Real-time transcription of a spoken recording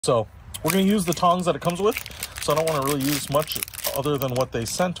So we're going to use the tongs that it comes with. So I don't want to really use much other than what they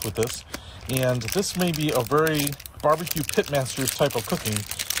sent with this. And this may be a very barbecue pitmasters type of cooking,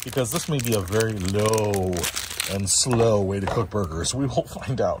 because this may be a very low and slow way to cook burgers. We will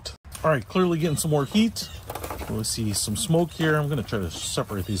find out. All right, clearly getting some more heat. We see some smoke here. I'm going to try to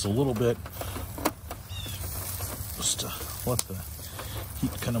separate these a little bit. Just let the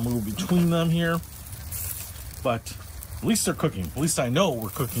heat kind of move between them here. But at least they're cooking. At least I know we're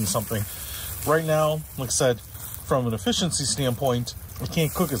cooking something. Right now, like I said, from an efficiency standpoint, I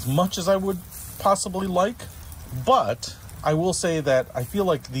can't cook as much as I would possibly like. But I will say that I feel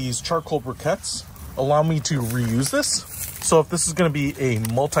like these charcoal briquettes allow me to reuse this. So if this is going to be a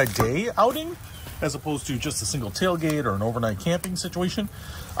multi-day outing, as opposed to just a single tailgate or an overnight camping situation,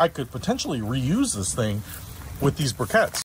 I could potentially reuse this thing with these briquettes.